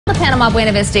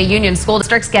Panama-Buena Vista Union School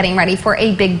District's getting ready for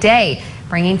a big day,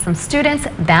 bringing some students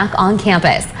back on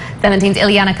campus. 17's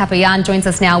Ilyana Capellan joins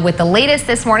us now with the latest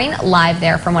this morning, live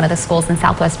there from one of the schools in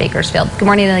Southwest Bakersfield. Good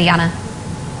morning, Ilyana.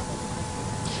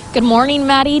 Good morning,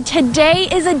 Maddie. Today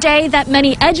is a day that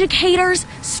many educators,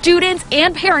 students,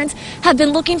 and parents have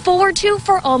been looking forward to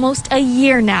for almost a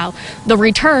year now, the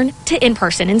return to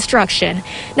in-person instruction.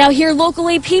 Now here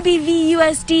locally,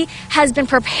 PBVUSD has been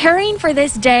preparing for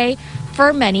this day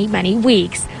for many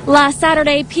weeks. Last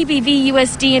Saturday,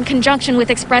 PBVUSD, in conjunction with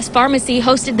Express Pharmacy,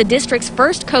 hosted the district's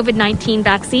first COVID-19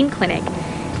 vaccine clinic.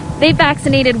 They've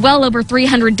vaccinated well over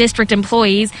 300 district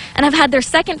employees and have had their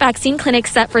second vaccine clinic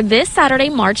set for this Saturday,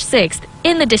 March 6th,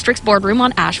 in the district's boardroom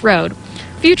on Ash Road.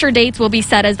 Future dates will be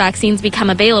set as vaccines become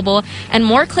available, and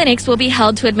more clinics will be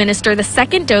held to administer the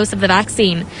second dose of the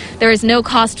vaccine. There is no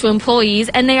cost to employees,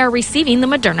 and they are receiving the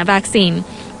Moderna vaccine.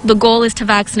 The goal is to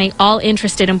vaccinate all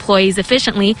interested employees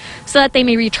efficiently so that they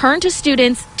may return to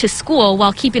students to school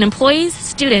while keeping employees,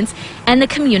 students, and the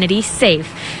community safe.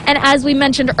 And as we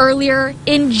mentioned earlier,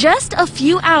 in just a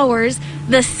few hours,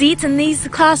 the seats in these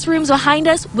classrooms behind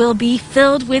us will be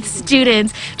filled with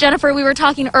students. Jennifer, we were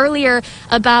talking earlier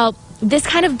about this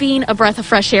kind of being a breath of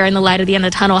fresh air in the light of the end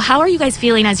of the tunnel. How are you guys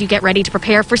feeling as you get ready to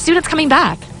prepare for students coming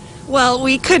back? Well,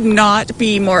 we could not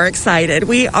be more excited.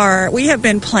 We have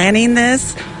been planning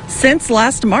this since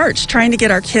last March, trying to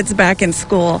get our kids back in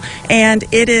school, and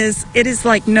it is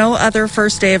like no other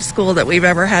first day of school that we've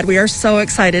ever had. We are so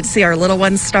excited to see our little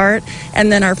ones start,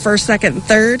 and then our first, second,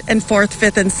 third, and fourth,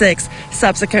 fifth, and sixth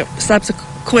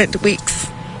subsequent weeks.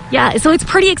 Yeah, so it's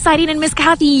pretty exciting. And Miss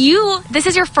Kathy, this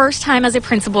is your first time as a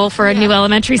principal for a new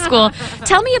elementary school.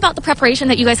 Tell me about the preparation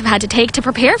that you guys have had to take to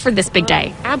prepare for this big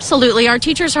day. Absolutely. Our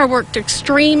teachers have worked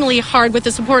extremely hard with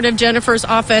the support of Jennifer's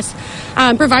office,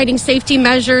 providing safety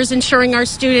measures, ensuring our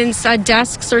students'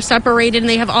 desks are separated and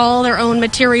they have all their own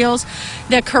materials.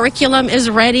 The curriculum is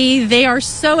ready. They are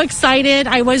so excited.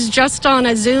 I was just on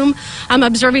a Zoom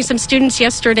observing some students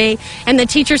yesterday, and the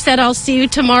teacher said, "I'll see you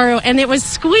tomorrow," and it was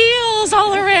squeals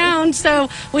all around. So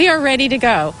we are ready to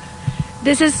go.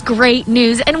 This is great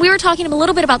news. And we were talking a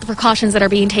little bit about the precautions that are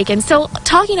being taken. So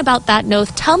talking about that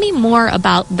note, tell me more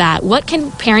about that. What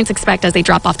can parents expect as they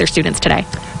drop off their students today?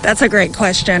 That's a great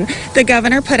question. The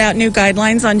governor put out new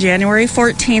guidelines on January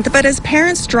 14th, but as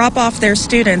parents drop off their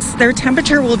students, their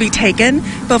temperature will be taken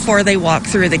before they walk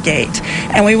through the gate.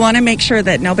 And we want to make sure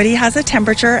that nobody has a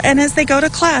temperature, and as they go to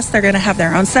class, they're going to have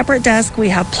their own separate desk. We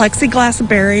have plexiglass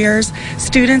barriers.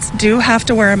 Students do have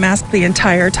to wear a mask the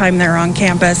entire time they're on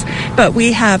campus, but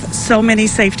we have so many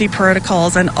safety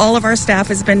protocols, and all of our staff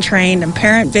has been trained, and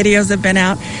parent videos have been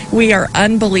out. We are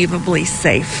unbelievably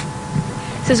safe.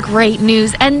 This is great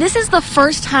news. And this is the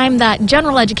first time that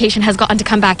general education has gotten to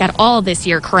come back at all this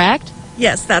year, correct?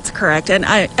 Yes, that's correct. And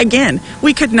again,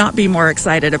 we could not be more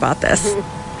excited about this.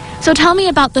 So tell me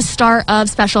about the start of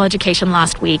special education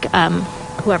last week.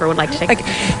 Whoever would like to take it.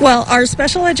 Well, our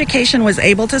special education was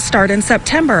able to start in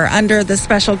September under the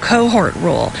special cohort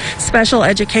rule. Special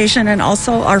education and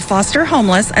also our foster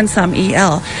homeless and some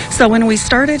EL. So when we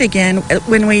started again,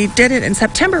 when we did it in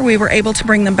September, we were able to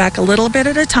bring them back a little bit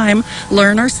at a time,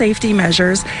 learn our safety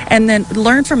measures, and then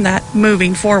learn from that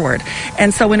moving forward.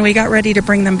 And so when we got ready to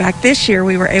bring them back this year,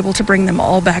 we were able to bring them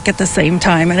all back at the same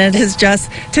time. And it is just,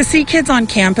 to see kids on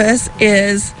campus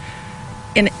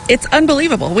and it's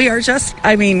unbelievable. We are just,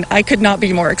 I could not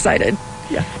be more excited.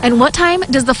 Yeah. And what time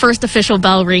does the first official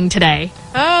bell ring today?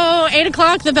 Oh, 8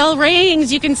 o'clock, the bell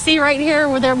rings. You can see right here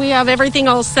where we have everything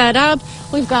all set up.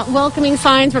 We've got welcoming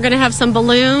signs. We're going to have some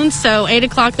balloons. So 8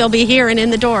 o'clock, they'll be here and in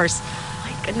the doors.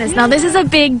 Goodness. Now, this is a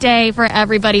big day for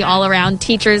everybody all around,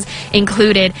 teachers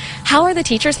included. How are the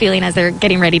teachers feeling as they're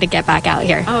getting ready to get back out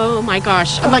here? Oh, my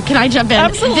gosh. Can I jump in?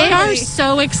 Absolutely. They are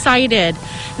so excited.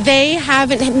 They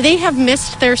have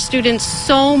missed their students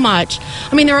so much.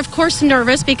 They're, of course,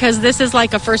 nervous because this is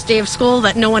like a first day of school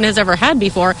that no one has ever had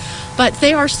before, but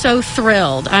they are so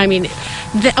thrilled.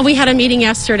 We had a meeting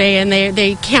yesterday, and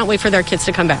they can't wait for their kids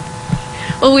to come back.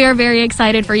 Well, we are very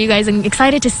excited for you guys and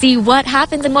excited to see what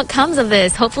happens and what comes of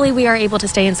this. Hopefully, we are able to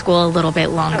stay in school a little bit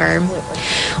longer.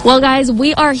 Absolutely. Well, guys,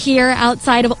 we are here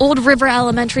outside of Old River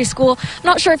Elementary School. I'm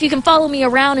not sure if you can follow me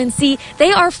around and see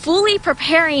they are fully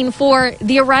preparing for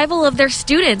the arrival of their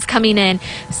students coming in.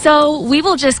 So we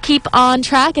will just keep on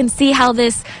track and see how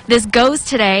this goes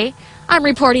today. I'm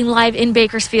reporting live in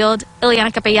Bakersfield.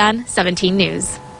 Ilyana Capellan, 17 News.